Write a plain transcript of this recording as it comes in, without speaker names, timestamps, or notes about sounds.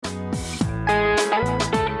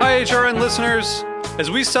HRN listeners.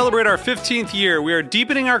 As we celebrate our 15th year, we are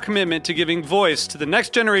deepening our commitment to giving voice to the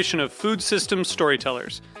next generation of food systems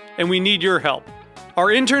storytellers, and we need your help. Our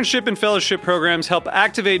internship and fellowship programs help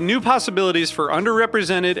activate new possibilities for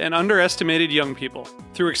underrepresented and underestimated young people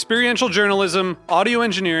through experiential journalism, audio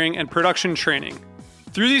engineering, and production training.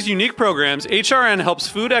 Through these unique programs, HRN helps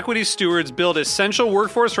food equity stewards build essential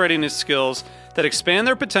workforce readiness skills that expand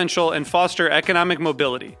their potential and foster economic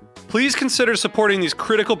mobility. Please consider supporting these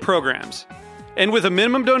critical programs. And with a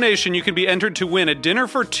minimum donation, you can be entered to win a dinner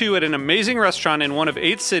for two at an amazing restaurant in one of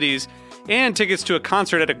 8 cities and tickets to a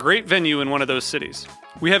concert at a great venue in one of those cities.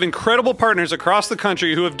 We have incredible partners across the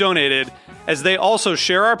country who have donated, as they also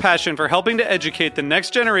share our passion for helping to educate the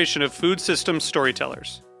next generation of food systems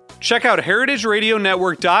storytellers. Check out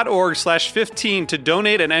heritageradionetwork.org/15 to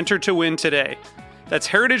donate and enter to win today. That's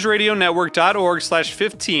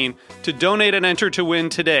heritageradionetwork.org/15 to donate and enter to win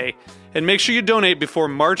today. And make sure you donate before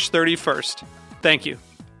March 31st. Thank you.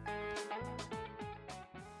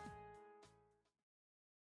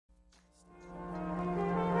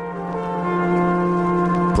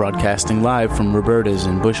 Broadcasting live from Roberta's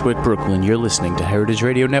in Bushwick, Brooklyn, you're listening to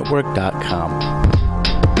heritageradionetwork.com.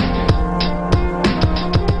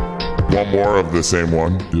 One more of the same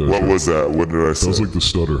one. Yeah, what was that? What did I say? That was like the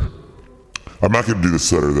stutter. I'm not going to do the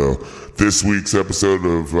stutter, though. This week's episode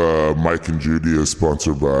of Mike and Judy is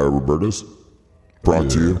sponsored by Roberta's.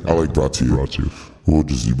 Brought to you. I like brought to you. Brought to you. We'll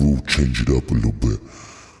change it up a little bit.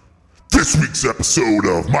 This week's episode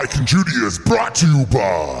of Mike and Judy is brought to you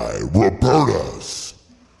by Roberta's.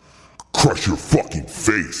 Crush your fucking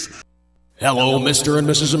face. Hello, Mr. and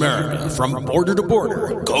Mrs. America, from border to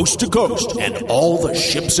border, coast to coast, and all the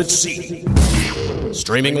ships at sea.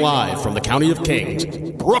 Streaming live from the County of Kings,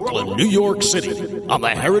 Brooklyn, New York City, on the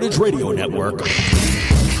Heritage Radio Network.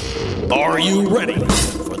 Are you ready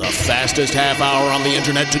for the fastest half hour on the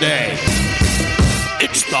internet today?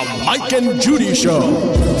 It's the Mike and Judy Show,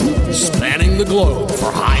 spanning the globe for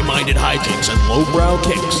high-minded hijinks and lowbrow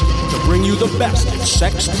kicks to bring you the best in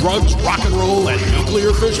sex, drugs, rock and roll, and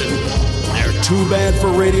nuclear fission. They're too bad for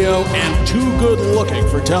radio and too good looking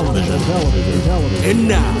for television. And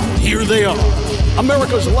now, here they are,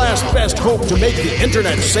 America's last best hope to make the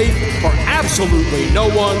internet safe for absolutely no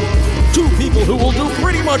one. 2 people who will do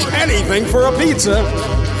pretty much anything for a pizza.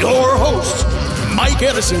 Your hosts, Mike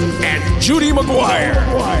Edison and Judy McGuire.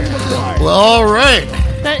 Well, all right.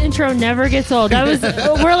 That intro never gets old. That was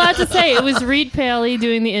we're allowed to say it was Reed Paley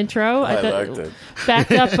doing the intro. I liked it.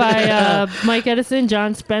 Backed up by Mike Edison,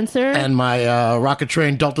 John Spencer, and my Rocket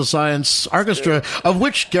Train Delta Science Orchestra, of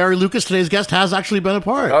which Gary Lucas, today's guest, has actually been a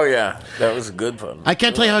part. Oh yeah, that was a good one. I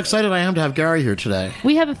can't tell you how excited I am to have Gary here today.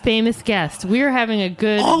 We have a famous guest. We are having a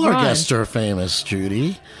good All our run. guests are famous,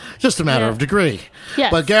 Judy. Just a matter of degree.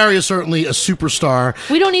 Yes. But Gary is certainly a superstar.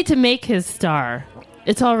 We don't need to make his star.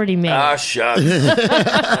 It's already made. Ah, shucks.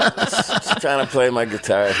 Just trying to play my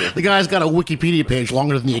guitar here. The guy's got a Wikipedia page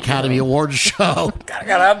longer than the Academy Awards show. I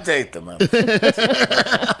gotta update them.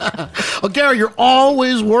 Well, Gary, you're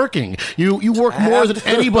always working. You work more than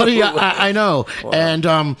anybody I know. Wow. And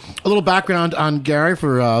a little background on Gary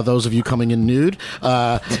for those of you coming in nude.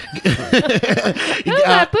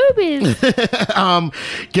 Boobies.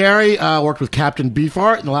 Gary worked with Captain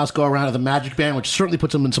Beefheart in the last go-around of the Magic Band, which certainly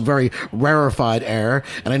puts him in some very rarefied air.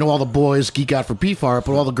 And I know all the boys geek out for Beefheart,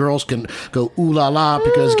 but all the girls can go ooh la la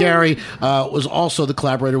because Gary was also the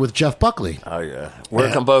collaborator with Jeff Buckley. Oh, yeah.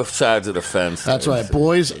 Work on both sides of the fence. That's right.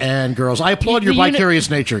 Boys and girls. I applaud your vicarious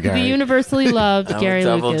nature, Gary. The universally loved Gary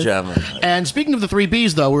double Lucas. Gem. And speaking of the 3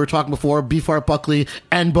 Bs, though, we were talking before, Beefheart, Buckley,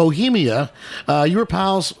 and Bohemia. You were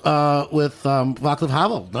pals with Václav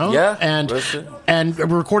Havel, no? Yeah. And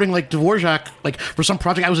we're recording like Dvorak, like for some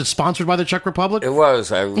project. Was it sponsored by the Czech Republic? It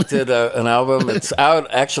was. I did an album. It's out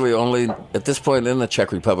actually only at this point in the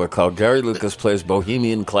Czech Republic called Gary Lucas Plays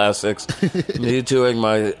Bohemian Classics. Me doing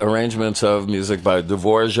my arrangements of music by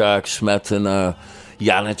Dvorak, Smetana,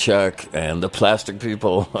 Janáček, and the Plastic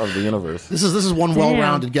People of the Universe. This is one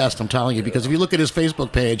well-rounded guest, I'm telling you, because if you look at his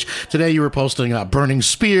Facebook page, today you were posting a Burning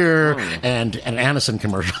Spear and an Anacin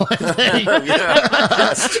commercial, I think.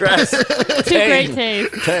 Yeah, stress. Two great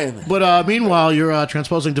tapes. But meanwhile, you're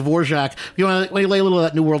transposing Dvorak. You want to lay a little of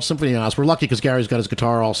that New World Symphony on us? We're lucky because Gary's got his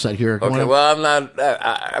guitar all set here. Okay, well, I'm not...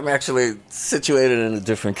 I'm actually situated in a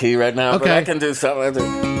different key right now, but I can do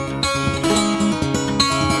something.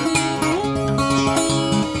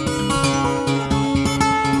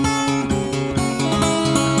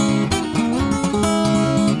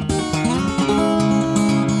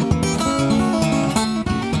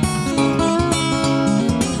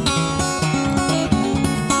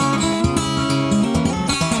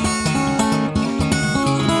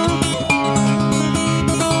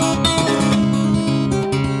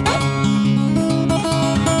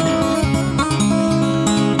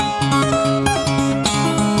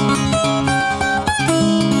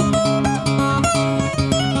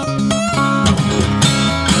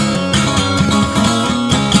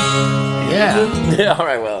 Yeah, all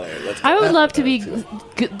right, well, let's go I would that love to way, be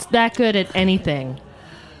too. that good at anything.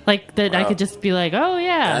 Like that, I could just be like, oh I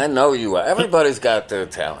yeah. know you are. Everybody's got their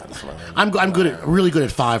talents, man. I'm really good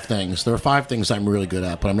at 5 things. There are 5 things I'm really good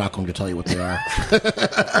at, but I'm not going to tell you what they are.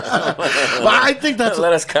 Well, I think that's.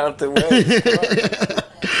 Let us count the ways.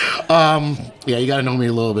 Yeah, you got to know me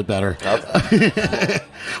a little bit better.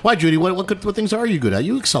 Why, Judy? What things are you good at?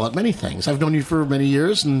 You excel at many things. I've known you for many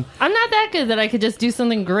years, and I'm not that good that I could just do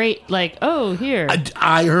something great. Like, oh, here.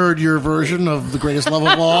 I heard your version of The Greatest Love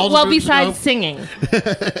of All. Well, besides singing,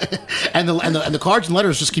 and the cards and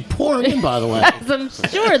letters just keep pouring in. By the way, as I'm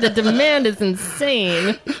sure the demand is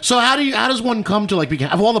insane. so how does one come to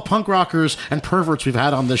of all the punk rockers and perverts we've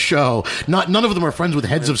had on this show? None of them are friends with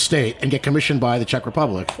heads of state and get commissioned by the Czech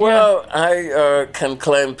Republic. Well, I can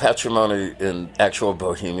claim patrimony in actual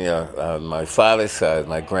Bohemia on my father's side.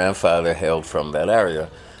 My grandfather hailed from that area.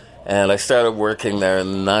 And I started working there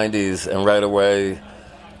in the 90s, and right away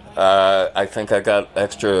I think I got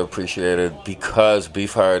extra appreciated because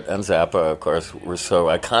Beefheart and Zappa, of course, were so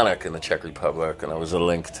iconic in the Czech Republic, and I was a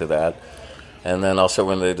link to that. And then also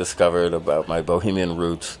when they discovered about my Bohemian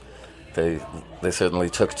roots, they certainly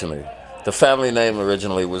took to me. The family name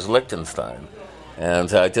originally was Liechtenstein.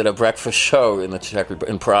 And I did a breakfast show in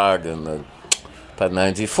in Prague in about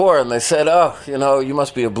 94, and they said, "Oh, you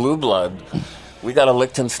must be a blue blood. We got a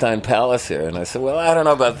Liechtenstein palace here." And I said, "Well, I don't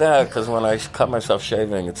know about that, because when I cut myself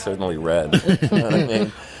shaving, it's certainly red." You know what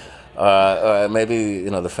I mean? Maybe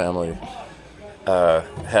the family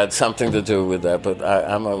had something to do with that, but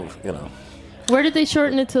I'm a Where did they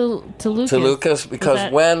shorten it to Lucas? To Lucas,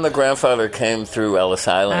 because when the grandfather came through Ellis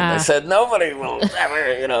Island, they said nobody will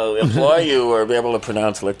ever, employ you or be able to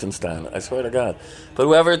pronounce Liechtenstein. I swear to God. But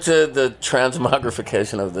whoever did the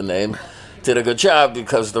transmogrification of the name did a good job,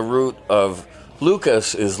 because the root of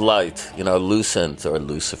Lucas is light, lucent or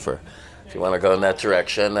Lucifer, if you want to go in that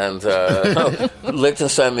direction. And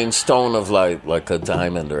Liechtenstein means stone of light, like a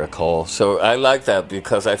diamond or a coal. So I like that,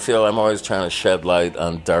 because I feel I'm always trying to shed light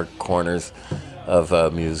on dark corners of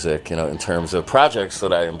music, in terms of projects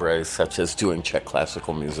that I embrace, such as doing Czech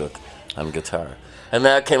classical music on guitar. And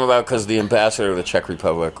that came about because the ambassador of the Czech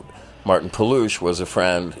Republic, Martin Palush,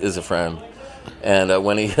 is a friend. And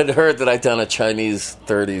when he had heard that I'd done a Chinese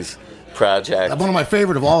 30s project. One of my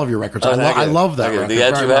favorite of all of your records. I love that record. The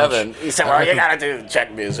Edge of very Heaven. much. He said, "Well, you got to do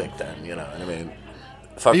Czech music then." I mean,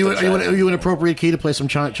 fuck Are you an appropriate key to play some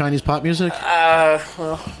Chinese pop music?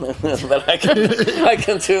 Well, but I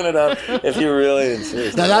can tune it up if you really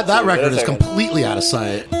insist. Now, that record is completely out of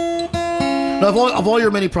sight. Now, of all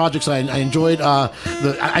your many projects, I enjoyed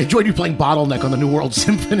I enjoyed you playing Bottleneck on the New World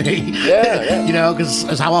Symphony. Yeah.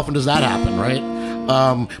 Because how often does that happen, right?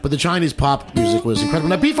 But the Chinese pop music was incredible.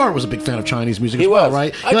 Now, Beefheart was a big fan of Chinese music as well,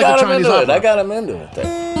 right? I got him into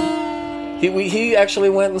it. He actually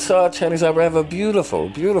went and saw Chinese opera. I have a beautiful,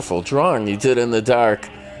 beautiful drawing he did in the dark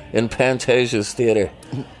in Pantasia's theater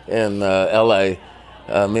in L.A.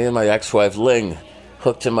 Me and my ex-wife Ling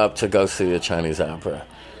hooked him up to go see a Chinese opera.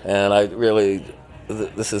 And I really,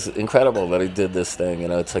 this is incredible that he did this thing.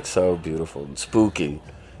 It's like so beautiful and spooky.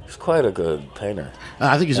 He's quite a good painter.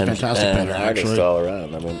 I think he's a fantastic painter, artist actually. all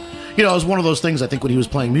around. I mean, it was one of those things. I think when he was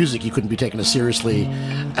playing music, he couldn't be taken as seriously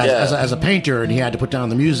as a painter, and he had to put down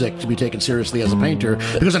the music to be taken seriously as a painter.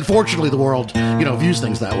 Because unfortunately, the world, views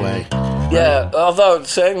things that way. Yeah. Although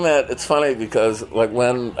saying that, it's funny because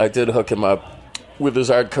when I did hook him up with his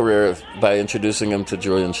art career by introducing him to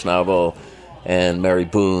Julian Schnabel and Mary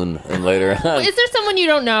Boone, and later on. Is there someone you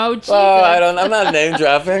don't know? Jesus. Well, I'm not name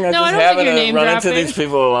dropping. I just happen to run into these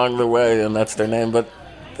people along the way, and that's their name. But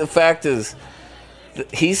the fact is,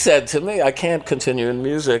 he said to me, "I can't continue in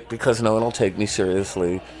music because no one will take me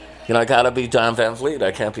seriously. I got to be Don Van Vliet.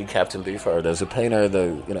 I can't be Captain Beefheart. As a painter,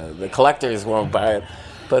 the collectors won't buy it."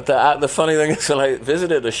 But the funny thing is, when I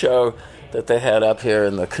visited a show that they had up here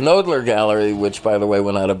in the Knodler Gallery, which, by the way,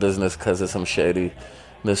 went out of business because of some shady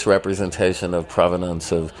misrepresentation of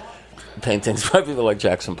provenance of paintings by people like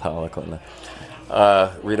Jackson Pollock.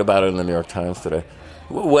 Read about it in the New York Times today.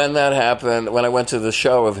 When that happened, when I went to the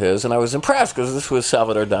show of his, and I was impressed because this was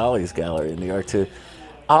Salvador Dali's gallery in New York too.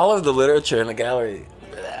 All of the literature in the gallery,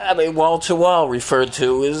 wall to wall, referred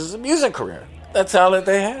to his music career. That's all that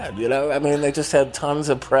they had. They just had tons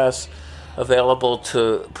of press available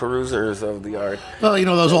to perusers of the art. Well,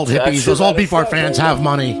 those old hippies, those old Beefheart fans have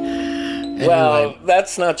money. Well,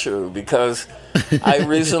 that's not true, because I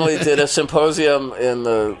recently did a symposium in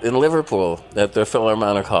Liverpool at the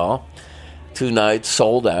Philharmonic Hall. 2 nights,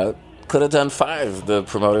 sold out. Could have done 5, the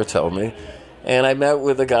promoter told me. And I met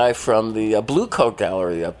with a guy from the Blue Coat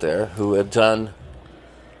Gallery up there who had done,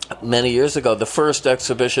 many years ago, the first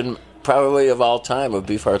exhibition probably of all time, of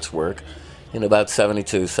Beefheart's work in about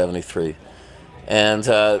 72, 73. And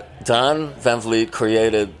Don Van Vliet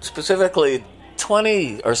created specifically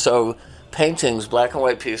 20 or so paintings, black and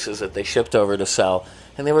white pieces that they shipped over to sell,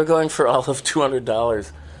 and they were going for all of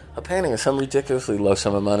 $200 a painting, some ridiculously low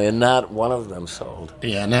sum of money, and not one of them sold.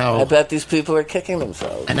 Yeah, now I bet these people are kicking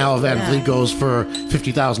themselves. And now Van Vliet goes for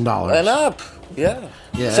 $50,000 and up. Yeah.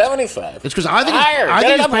 75. It's because I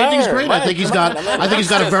think his painting's great. I think he's got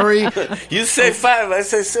a very. You say 5, I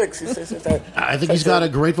say 6. You say 6. I think he's got a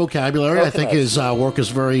great vocabulary. I think his work is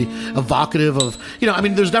very evocative of.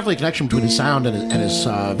 There's definitely a connection between his sound and his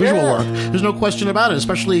visual work. There's no question about it.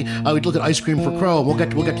 Especially we'd look at Ice Cream for Crow. We'll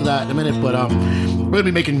get to that in a minute. But we're gonna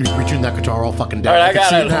be making you retune that guitar all fucking down. All right, I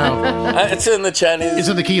got it now. It's in the Chinese. It's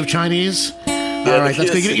in the key of Chinese. All right, that's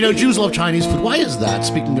good. Jews love Chinese food. Why is that?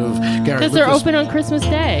 Speaking of Gary, because they're open on Christmas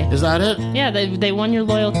Day. Is that it? Yeah, they won your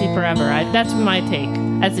loyalty forever. That's my take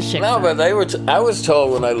as a shiksa. No, but I was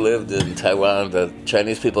told when I lived in Taiwan that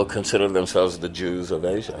Chinese people consider themselves the Jews of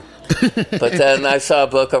Asia. But then I saw a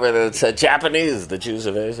book over there that said Japanese, the Jews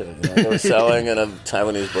of Asia. They were selling in a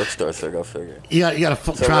Taiwanese bookstore, so go figure. You got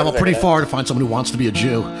to travel pretty far to find someone who wants to be a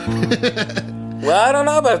Jew. Well, I don't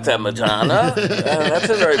know about that, Madonna. That's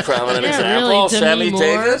a very prominent example. Really, Sammy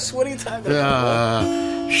Davis? What are you talking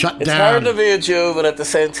about? Shut down. It's hard to be a Jew, but at the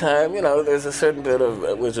same time, there's a certain bit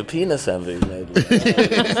of was a penis envy, maybe.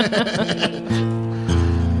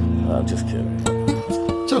 I'm just kidding.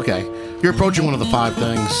 It's okay. You're approaching one of the 5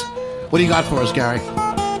 things. What do you got for us, Gary?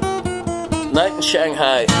 Night in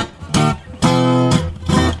Shanghai.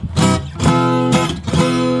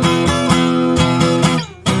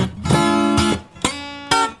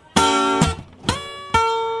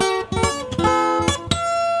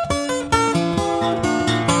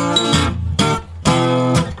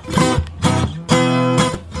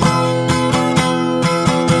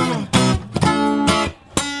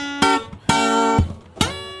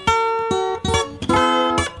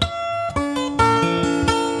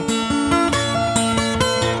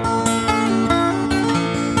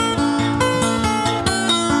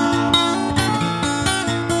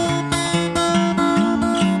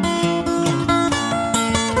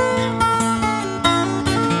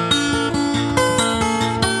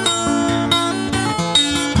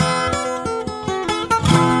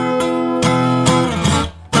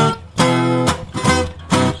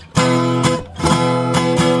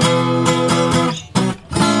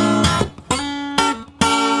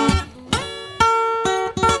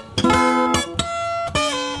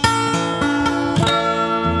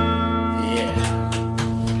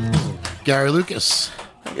 Gary Lucas.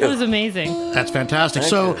 It was amazing. That's fantastic.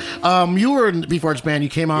 So, you were in Beefheart's band. You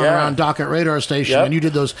came on around Docket Radar Station, and you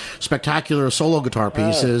did those spectacular solo guitar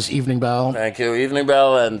pieces, Evening Bell. Thank you. Evening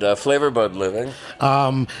Bell and Flavor Bud Living.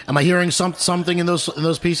 Am I hearing something in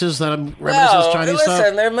those pieces that I'm reminiscent Chinese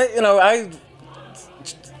stuff? Listen, I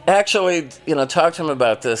actually, talked to him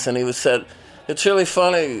about this, and he said, it's really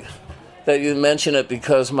funny that you mention it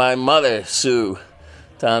because my mother, Sue,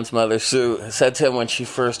 Don's mother, Sue, said to him when she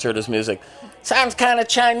first heard his music, sounds kind of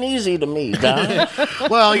Chinesey to me, Don.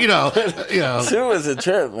 Well, Sue was a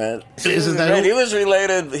trip, man. Isn't that he was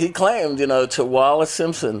related, he claimed, to Wallace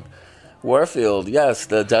Simpson Warfield. Yes,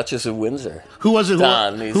 the Duchess of Windsor. Who was it?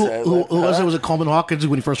 Don, who was it? Was it Coleman Hawkins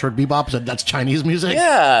when he first heard bebop? Said that's Chinese music?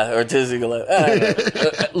 Yeah, or Dizzy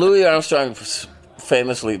Gillespie. Louis Armstrong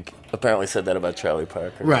famously apparently said that about Charlie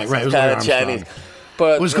Parker. Right. It was kind of Chinese.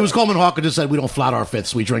 But it was Coleman Hawkins just said we don't flout our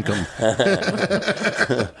fifths, we drink them.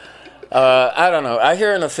 I don't know. I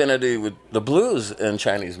hear an affinity with the blues in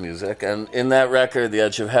Chinese music, and in that record, The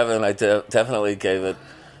Edge of Heaven, I definitely gave it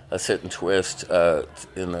a certain twist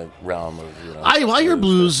in the realm of. I hear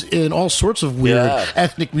blues in all sorts of weird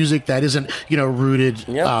ethnic music that isn't rooted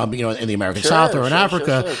in the American South or in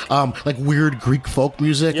Africa, like weird Greek folk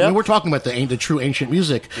music. I mean, we're talking about the true ancient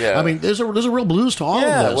music. Yeah. I mean, there's a real blues to all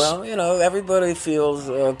of this. Well, everybody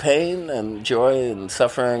feels pain and joy and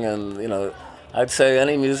suffering, and I'd say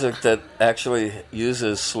any music that actually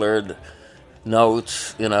uses slurred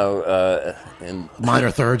notes, in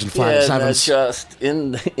minor thirds and flat sevenths, just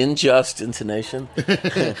unjust intonation.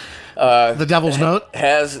 The devil's note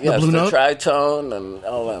has the blue note, tritone, and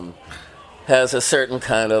all them has a certain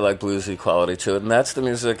kind of like bluesy quality to it, and that's the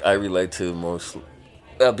music I relate to most.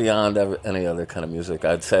 Beyond any other kind of music,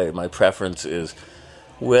 I'd say my preference is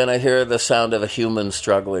when I hear the sound of a human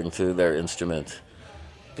struggling through their instrument,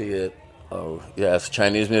 be it Oh, yes,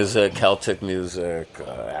 Chinese music, Celtic music,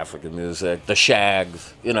 African music, the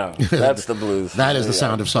Shags, that's the blues. That is the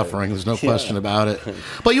sound of suffering. There's no question about it.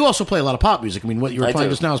 But you also play a lot of pop music. I mean, what you're playing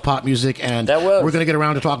just now is pop music, and we're going to get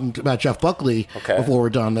around to talking about Jeff Buckley before we're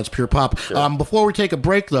done. That's pure pop. Sure. Before we take a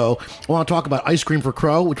break, though, I want to talk about Ice Cream for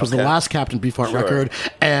Crow, which was the last Captain Beefheart record.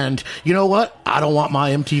 And you know what? I don't want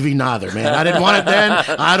my MTV neither, man. I didn't want it then.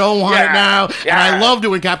 I don't want it now. And I loved it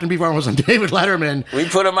when Captain Beefheart was on David Letterman. We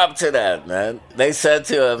put him up to that, man. They said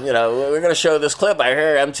to him, we're going to show this clip. I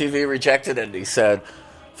hear MTV rejected it. And he said,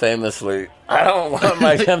 famously, I don't want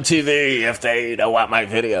my MTV if they don't want my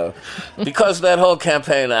video. Because that whole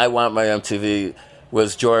campaign, I want my MTV,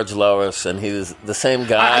 was George Lois, and he was the same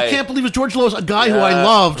guy. I can't believe it was George Lois, a guy who I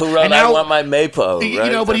loved. Who wrote I Want My Mapo,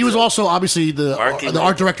 right? But he was also obviously the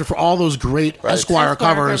art director for all those great Esquire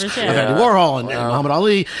covers of Andy Warhol and Muhammad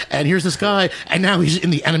Ali. And here's this guy, and now he's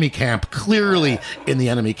in the enemy camp, clearly in the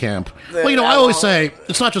enemy camp. Well, I always say,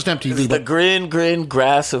 it's not just MTV. But the green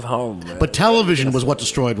grass of home. Man. But television was what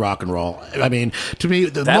destroyed rock and roll. I mean, to me,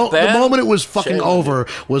 the moment it was fucking over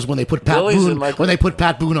was when they put Pat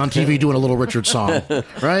Boone on TV doing a Little Richard song.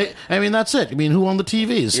 Right? I mean, that's it. I mean, who owned the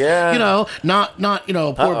TVs? Yeah. Not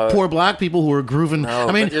poor black people who were grooving. No,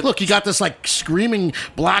 I mean, look, you got this like screaming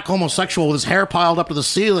black homosexual with his hair piled up to the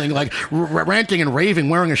ceiling, like ranting and raving,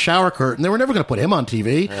 wearing a shower curtain. They were never going to put him on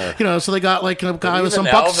TV. So they got like a guy with some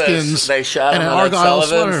buckskins. They shot him and an Argyle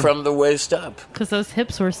Sullivan from the waist up. Because those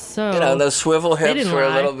hips were so... those swivel hips were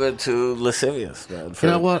a little bit too lascivious. Man, you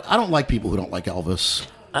know what? I don't like people who don't like Elvis.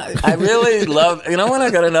 I really love... when I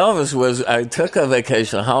got into Elvis was I took a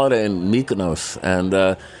vacation, a holiday in Mykonos, and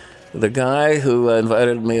the guy who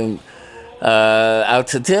invited me out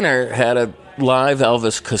to dinner had a live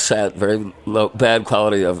Elvis cassette, very bad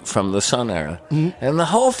quality from the Sun era. Mm-hmm. And the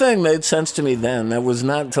whole thing made sense to me then. That was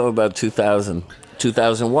not until about 2000,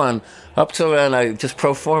 2001. Up till then, I just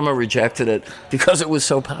pro forma rejected it because it was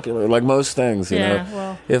so popular, like most things, you know.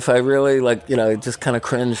 Well. If I really, just kind of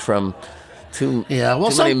cringe from... Too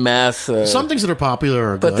many mass. Some things that are popular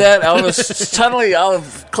are good. But that Elvis suddenly all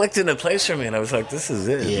clicked into place for me, and I was like, "This is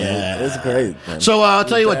it." Yeah, it's great. Man. So I'll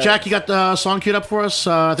tell you what, Jack, you got the song queued up for us.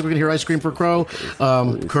 I think we're gonna hear "Ice Cream for Crow,"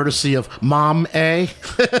 courtesy of Mom A. It's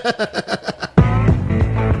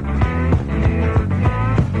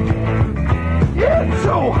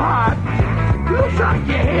so hot. Looks like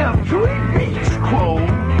you have 3 weeks clothes.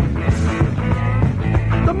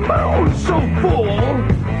 The moon's so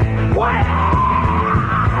full. Why,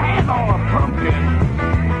 and all a pumpkin.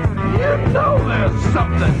 You know there's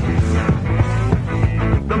something.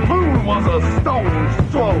 The moon was a stone's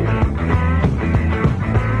throw.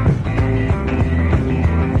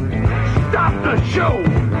 Stop the show.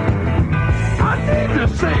 I need to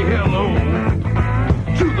say hello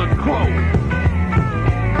to the crow.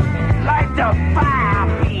 Like the fire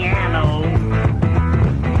piano.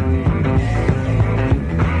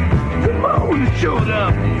 The moon showed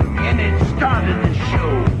up. And it started the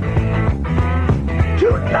show.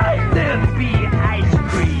 Tonight there'll be ice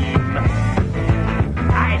cream.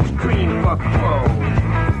 Ice cream for Crow.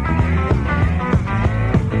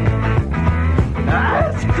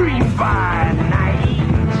 Ice cream by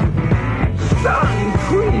night. Sun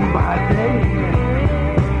cream by day.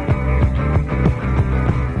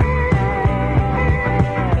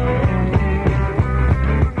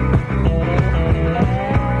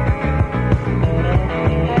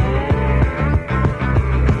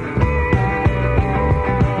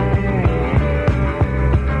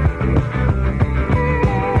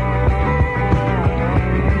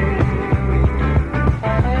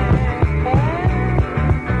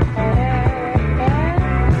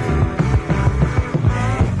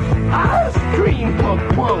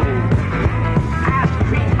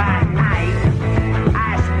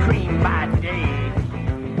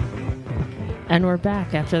 And we're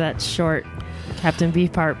back after that short Captain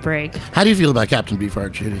Beefheart break. How do you feel about Captain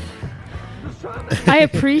Beefheart, Judy? I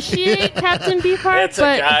appreciate Captain Beefheart, it's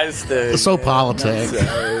a guy's thing. So politic.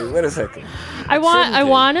 Wait a second. I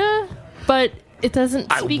wanna, but it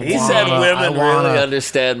doesn't speak. He said women really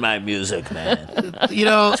understand my music, man.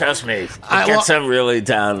 Trust me. It gets them really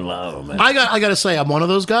down low, man. I got to say, I'm one of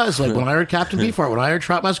those guys. Like when I heard Captain Beefheart, when I heard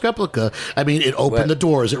Trap Mask Replica, I mean, it opened the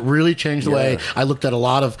doors. It really changed the way I looked at a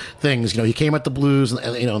lot of things. He came at the blues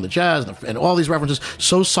and the jazz and all these references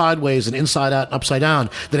so sideways and inside out and upside down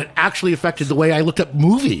that it actually affected the way I looked at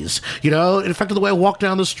movies. It affected the way I walked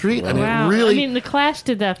down the street. And wow. it really. I mean, The Clash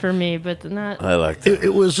did that for me, but not. I liked it.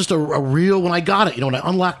 It was just a real. When I got got it, when I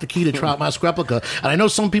unlocked the key to Trout Mask Replica. And I know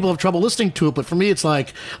some people have trouble listening to it, but for me, it's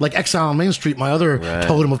like Exile on Main Street, my other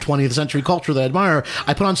totem of 20th century culture that I admire.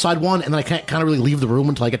 I put on side 1, and then I can't kind of really leave the room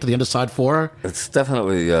until I get to the end of side 4. It's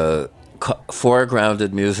definitely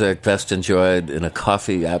foregrounded music, best enjoyed in a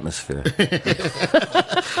coffee atmosphere.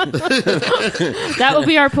 That will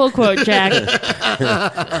be our pull quote, Jack.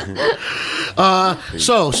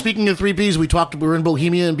 So, speaking of 3Ps, we were in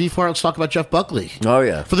Bohemia and Beefheart. Let's talk about Jeff Buckley. Oh,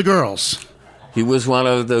 yeah. For the girls. He was one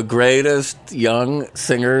of the greatest young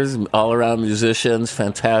singers, all-around musicians,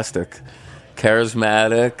 fantastic,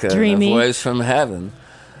 charismatic, dreamy, a voice from heaven.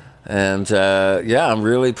 And, I'm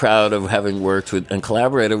really proud of having worked with and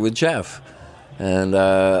collaborated with Jeff. And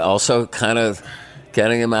also kind of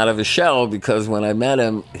getting him out of his shell, because when I met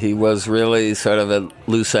him, he was really sort of at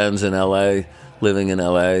loose ends in L.A., living in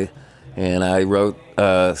L.A., and I wrote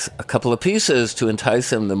a couple of pieces to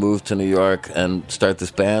entice him to move to New York and start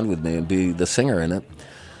this band with me and be the singer in it.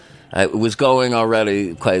 It was going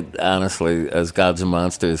already, quite honestly, as Gods and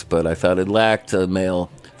Monsters, but I thought it lacked a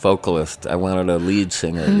male vocalist. I wanted a lead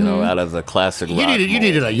singer, out of the classic rock. You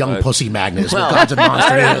needed a young pussy magnet. Well, Gods and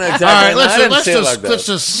Monsters. Exactly, all right, let's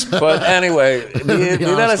just. But anyway,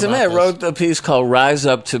 I wrote a piece called "Rise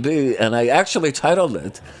Up to Be," and I actually titled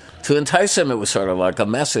it. To entice him, it was sort of like a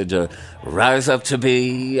message, rise up to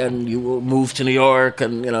be, and you will move to New York,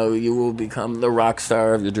 and, you will become the rock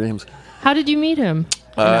star of your dreams. How did you meet him?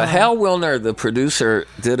 Hal Wilner, the producer,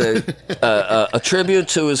 did a tribute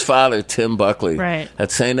to his father, Tim Buckley,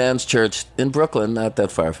 at St. Anne's Church in Brooklyn, not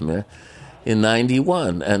that far from here, in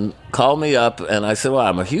 91, and called me up, and I said, well,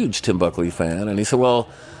 I'm a huge Tim Buckley fan, and he said, well,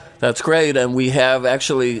 that's great, and we have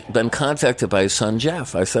actually been contacted by his son,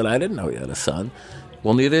 Jeff. I said, I didn't know he had a son.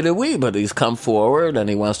 Well, neither did we, but he's come forward and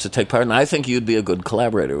he wants to take part, and I think you'd be a good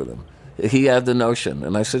collaborator with him. He had the notion,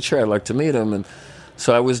 and I said, sure, I'd like to meet him. And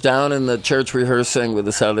so I was down in the church rehearsing with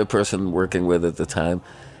this other person working with at the time,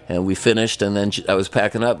 and we finished, and then I was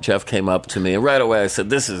packing up. Jeff came up to me, and right away I said,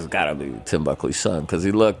 this has got to be Tim Buckley's son, because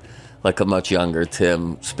he looked like a much younger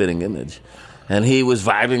Tim, spitting image. And he was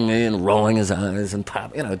vibing me and rolling his eyes and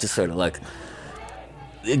just sort of like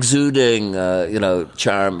exuding,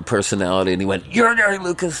 charm, personality. And he went, you're Gary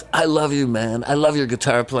Lucas. I love you, man. I love your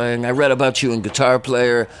guitar playing. I read about you in Guitar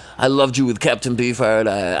Player. I loved you with Captain Beefheart.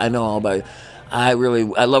 I know all about you. I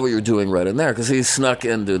love what you're doing right in there, because he snuck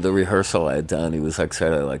into the rehearsal I had done. He was sort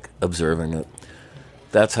of observing it.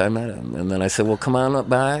 That's how I met him. And then I said, well, come on up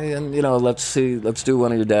by and, let's do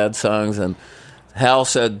one of your dad's songs. And Hal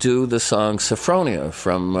said, do the song Sophronia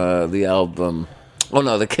from the album... Oh,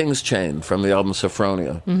 no, The King's Chain from the album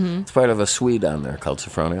Sophronia. Mm-hmm. It's part of a suite on there called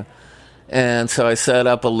Sophronia. And so I set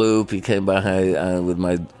up a loop. He came by with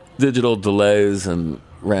my digital delays and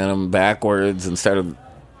ran them backwards and started,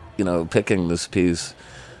 picking this piece,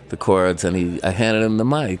 the chords. And I handed him the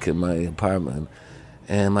mic in my apartment,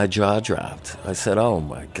 and my jaw dropped. I said, oh,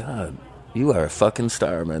 my God, you are a fucking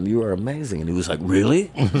star, man. You are amazing. And he was like, really?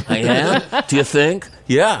 I am? Do you think?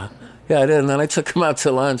 Yeah. Yeah, I did, and then I took him out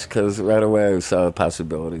to lunch because right away I saw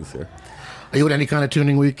possibilities there. Are you at any kind of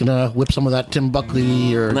tuning where you can whip some of that Tim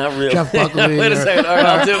Buckley or not really. Jeff Buckley? Wait a second. All right,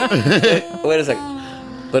 I'll do it. Wait a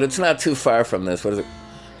second. But it's not too far from this. What is it?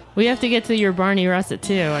 We have to get to your Barney Russet,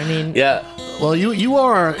 too. I mean... Yeah. Well, you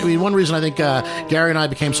are... I mean, one reason I think Gary and I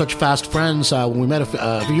became such fast friends when we met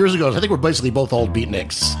a few years ago is I think we're basically both old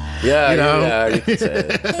beatniks. Yeah, yeah, you could say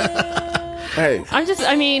it. Hey. I'm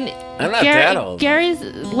not that old. Gary's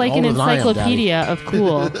like an encyclopedia of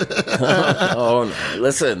cool. Oh, no.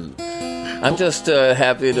 Listen... I'm just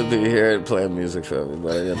happy to be here playing music for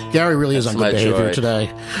everybody. Gary really is on good behavior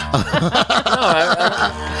today.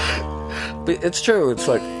 But it's true. It's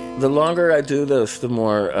like the longer I do this, the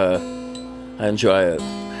more I enjoy it,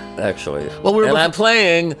 actually. Well, I'm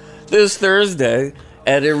playing this Thursday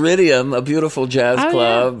at Iridium, a beautiful jazz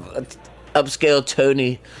club, upscale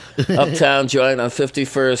Tony, uptown joint on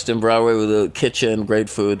 51st and Broadway with a kitchen, great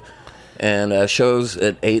food. And shows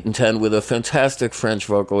at 8 and 10 with a fantastic French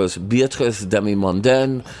vocalist, Beatrice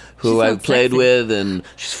Demi-Mondaine, who I played with, and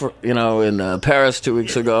she's in Paris 2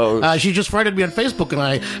 weeks ago. She just friended me on Facebook,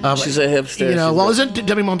 and she's a hipster. Isn't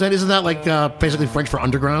Demi-Mondaine? Isn't that like basically French for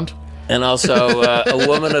underground? And also a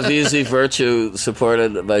woman of easy virtue,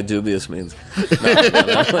 supported by dubious means. No.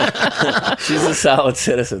 She's a solid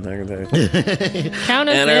citizen, I can tell you. Count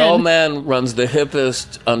us and in. her old man runs the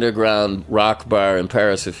hippest underground rock bar in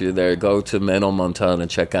Paris. If you're there, go to Ménilmontant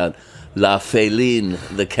and check out La Féline,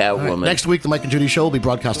 the Catwoman. Right, next week, the Mike and Judy Show will be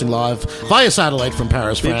broadcasting live via satellite from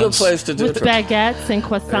Paris, France. Good place to do with it. With baguettes and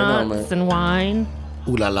croissants and wine.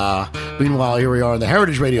 Ooh la la. Meanwhile, here we are on the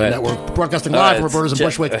Heritage Radio Network, broadcasting live from Roberta's in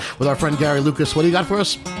Bushwick with our friend Gary Lucas. What do you got for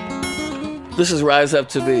us? This is Rise Up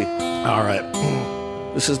to Be. All right.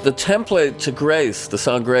 This is the template to Grace. The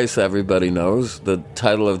song Grace, everybody knows. The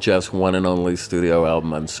title of Jeff's one and only studio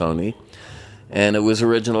album on Sony. And it was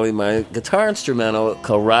originally my guitar instrumental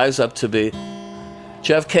called Rise Up to Be.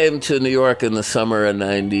 Jeff came to New York in the summer of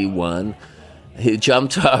 91. He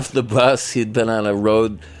jumped off the bus. He'd been on a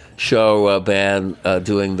road show band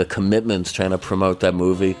doing The Commitments, trying to promote that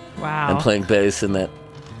movie. Wow. And playing bass in that.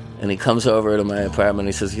 And he comes over to my apartment.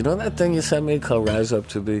 He says, you know that thing you sent me called Rise Up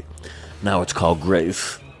to Be? Now it's called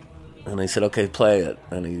Grace. And I said, okay, play it.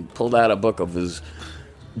 And he pulled out a book of his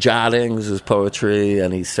jottings, his poetry,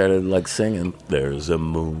 and he started like singing, there's a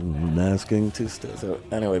moon asking to stay. So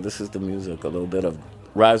anyway, this is the music, a little bit of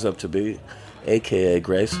Rise Up to Be, a.k.a.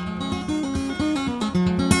 Grace.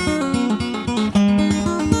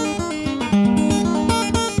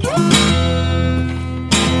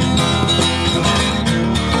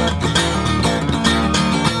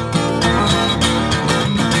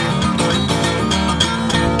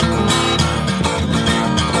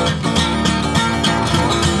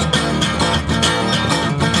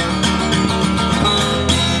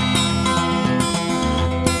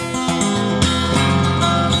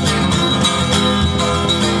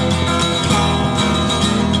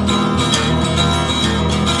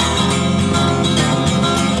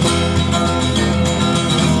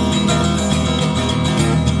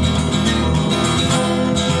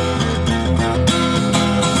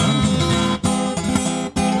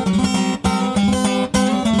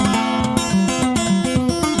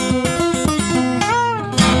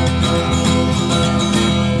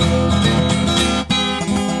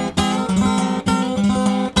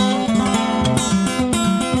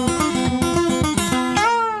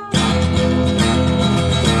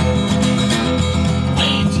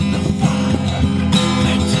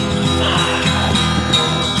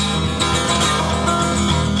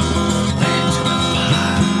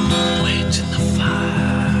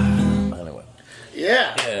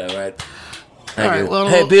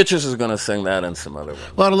 Hey, Beatrice is going to sing that and some other one.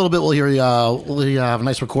 Well, in a little bit we'll hear you. We'll have a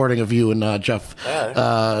nice recording of you and Jeff.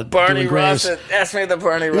 Barney Rossett. Ask me the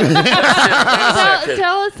Barney Rossett.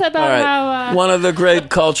 Tell us about how... one of the great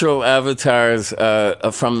cultural avatars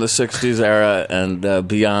from the 60s era and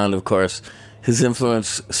beyond, of course. His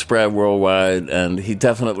influence spread worldwide, and he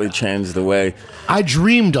definitely changed the way... I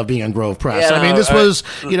dreamed of being on Grove Press. Yeah, I mean, this was,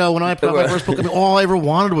 when I put my first book, all I ever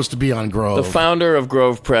wanted was to be on Grove. The founder of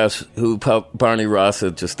Grove Press, Barney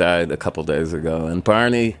Rossett, just died a couple days ago, and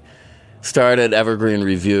Barney started Evergreen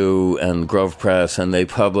Review and Grove Press, and they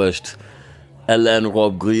published Hélène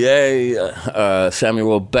Robbe-Grillet,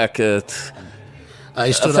 Samuel Beckett...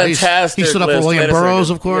 He stood up for William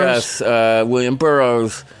Burroughs, of course. Yes, William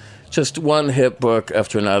Burroughs... Just one hit book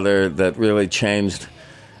after another that really changed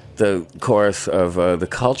the course of the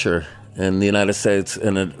culture in the United States,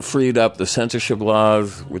 and it freed up the censorship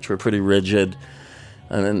laws, which were pretty rigid,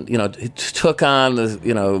 and then it took on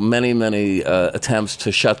many attempts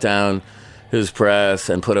to shut down his press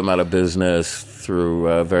and put him out of business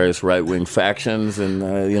through various right-wing factions in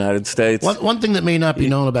the United States. One thing that may not be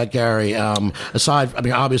known about Gary, aside,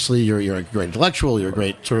 obviously you're a great intellectual, you're a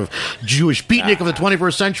great sort of Jewish beatnik of the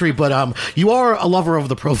 21st century, but you are a lover of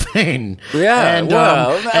the profane. Yeah, and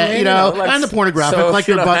the pornographic, so like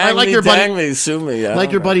your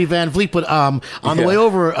buddy Van Vliet. But on the way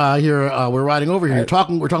over here, we're riding over here. We're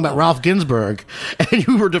talking about Ralph Ginsberg, and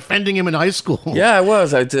you were defending him in high school. Yeah, I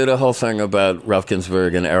was. I did a whole thing about Ralph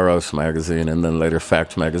Ginsberg in Eros magazine, and then later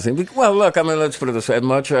Fact magazine. Well, look, let's put it this way. I'd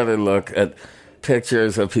much rather look at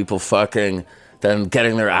pictures of people fucking than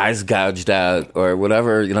getting their eyes gouged out or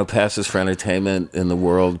whatever, passes for entertainment in the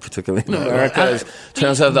world, particularly in America, in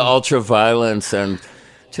terms of the ultra-violence. And,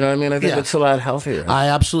 do you know what I mean? I think it's a lot healthier. I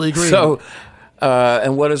absolutely agree. So,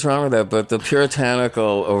 and what is wrong with that? But the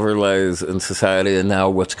puritanical overlays in society and now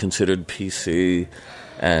what's considered PC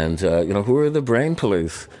and, who are the brain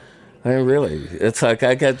police? I mean, really, it's like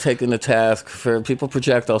I get taken to task for people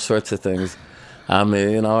project all sorts of things on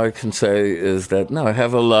me, and all I can say is that, no, I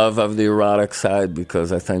have a love of the erotic side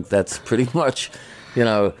because I think that's pretty much,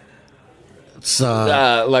 it's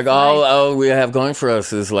like all we have going for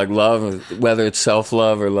us is like love, whether it's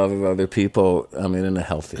self-love or love of other people, in a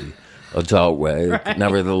healthy, adult way,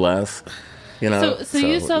 nevertheless. So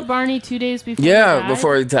you saw Barney 2 days before he died?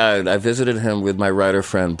 Before he died. I visited him with my writer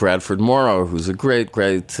friend Bradford Morrow, who's a great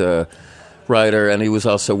writer, and he was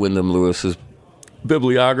also Wyndham Lewis's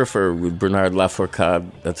bibliographer with Bernard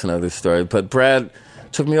Lafourcade. That's another story. But Brad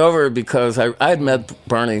took me over because I had met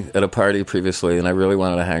Barney at a party previously, and I really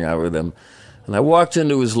wanted to hang out with him. And I walked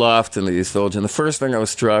into his loft in the East Village, and the first thing I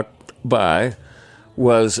was struck by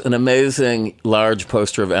was an amazing large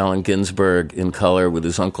poster of Allen Ginsberg in color with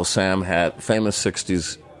his Uncle Sam hat, famous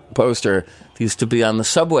 60s poster. He used to be on the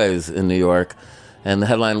subways in New York, and the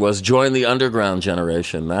headline was "Join the Underground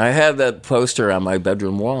Generation." I had that poster on my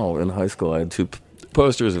bedroom wall in high school. I had two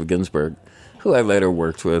posters of Ginsberg, who I later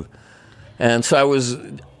worked with. And so I was,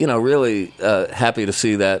 really happy to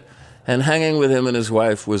see that. And hanging with him and his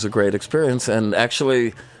wife was a great experience. And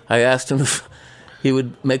actually, I asked him if he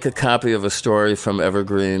would make a copy of a story from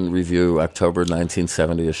Evergreen Review, October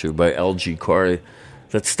 1970 issue by L.G. Corey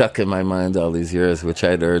that stuck in my mind all these years, which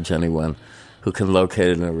I'd urge anyone who can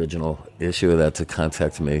locate an original issue of that to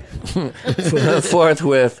contact me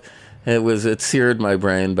forthwith. It seared my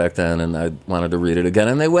brain back then, and I wanted to read it again.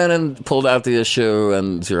 And they went and pulled out the issue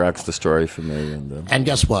and Xeroxed the story for me. And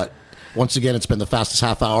guess what? Once again, it's been the fastest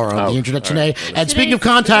half hour on the internet today. Right. And speaking of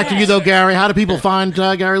contacting you, though, Gary, how do people find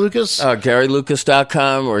Gary Lucas?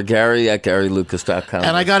 GaryLucas.com or Gary at GaryLucas.com.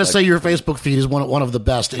 And I got to say, your Facebook feed is one of the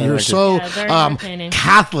best. You're so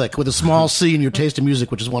Catholic with a small C in your taste in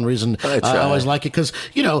music, which is one reason I always like it. Because,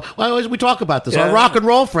 we talk about this. Our rock and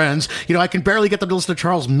roll friends, I can barely get them to listen to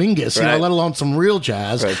Charles Mingus, let alone some real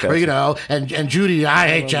jazz. Right, or, and Judy, I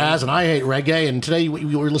hate jazz and I hate reggae. And today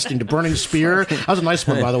we were listening to Burning Spear. That was a nice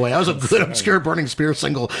one, by the way. That was a good obscure Burning Spear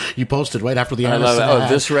single you posted right after the end. I love it.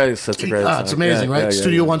 This Race, that's a great song. It's amazing, right?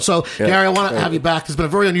 Studio One. So, Gary, I want to have you back. It's been a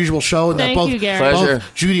very unusual show. And Thank you, Gary.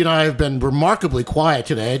 Both Judy and I have been remarkably quiet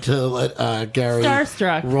today to let Gary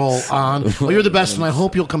roll on. Well, you're the best, and I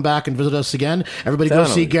hope you'll come back and visit us again. Everybody go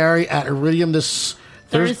see Gary at Iridium this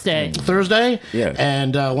Thursday? Yeah.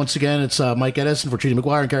 And once again, it's Mike Edison for Judy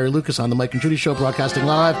McGuire and Gary Lucas on the Mike and Judy Show, broadcasting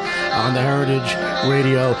live on the Heritage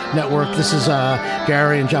Radio Network. This is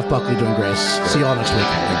Gary and Jeff Buckley doing grace. See you all next week.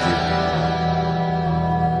 Thank you.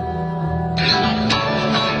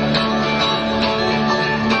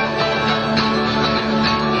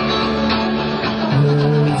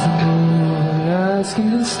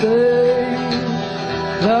 Asking to stay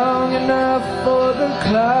long enough for the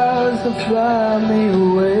clouds to fly me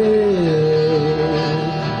away.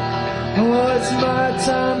 What's my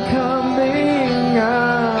time coming?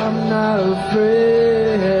 I'm not afraid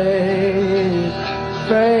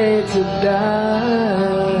to die.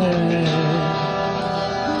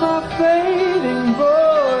 My fading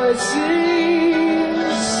voice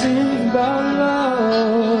sings about love.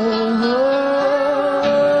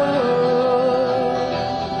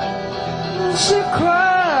 She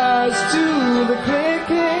cries to the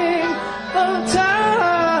clicking of time.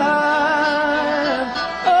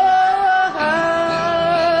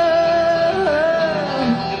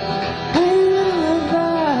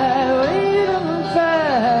 Wait on the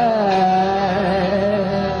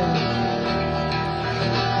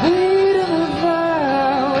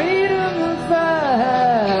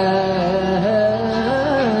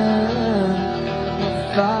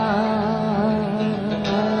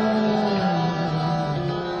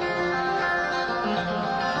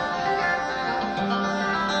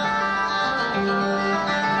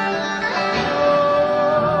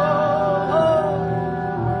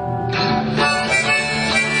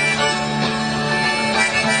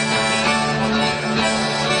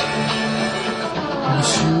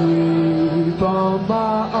Sleep on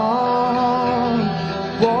my arm,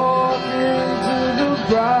 walk into the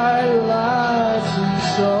bright lights and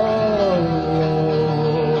sorrow.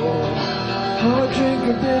 Oh, drink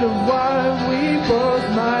a bit of wine, we both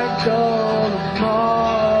might go tomorrow.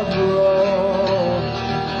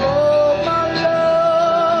 Oh, my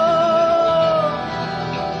love,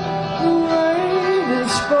 the rain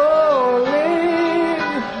is falling,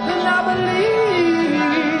 and I believe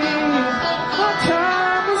our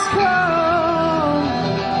time has come.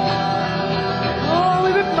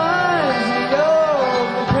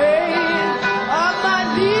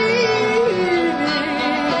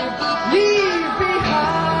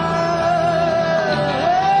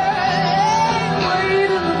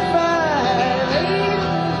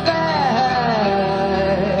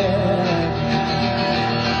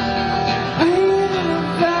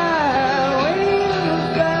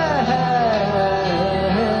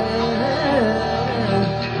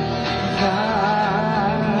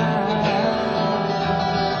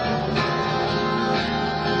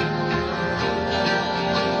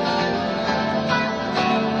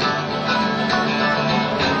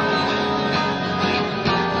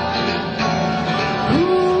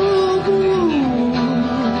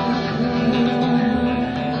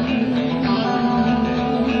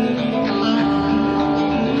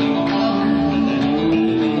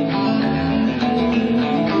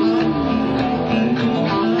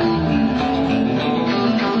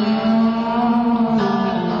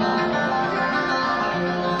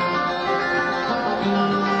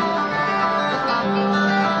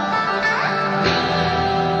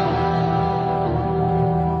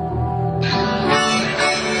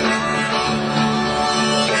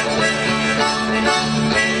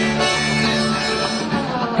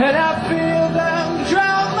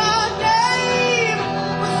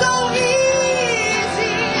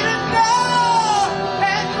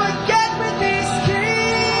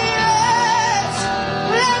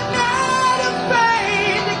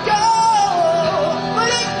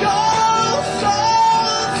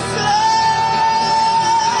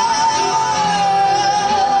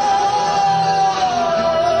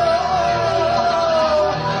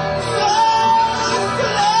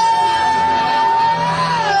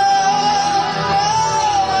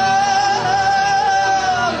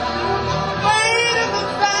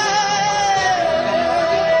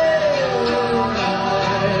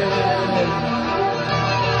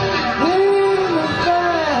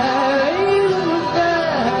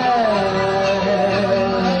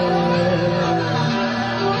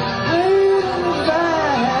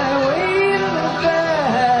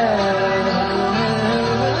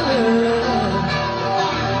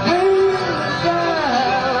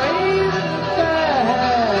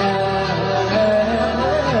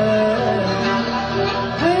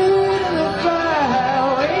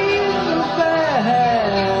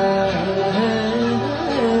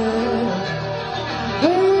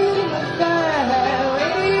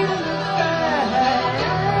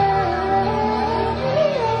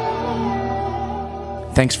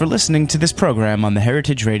 Thanks for listening to this program on the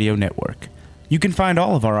Heritage Radio Network. You can find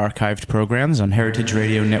all of our archived programs on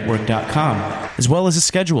heritageradionetwork.com, as well as a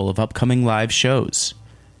schedule of upcoming live shows.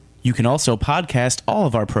 You can also podcast all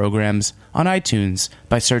of our programs on iTunes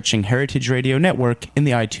by searching Heritage Radio Network in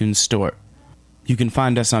the iTunes Store. You can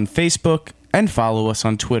find us on Facebook and follow us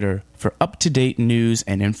on Twitter for up-to-date news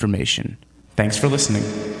and information. Thanks for listening.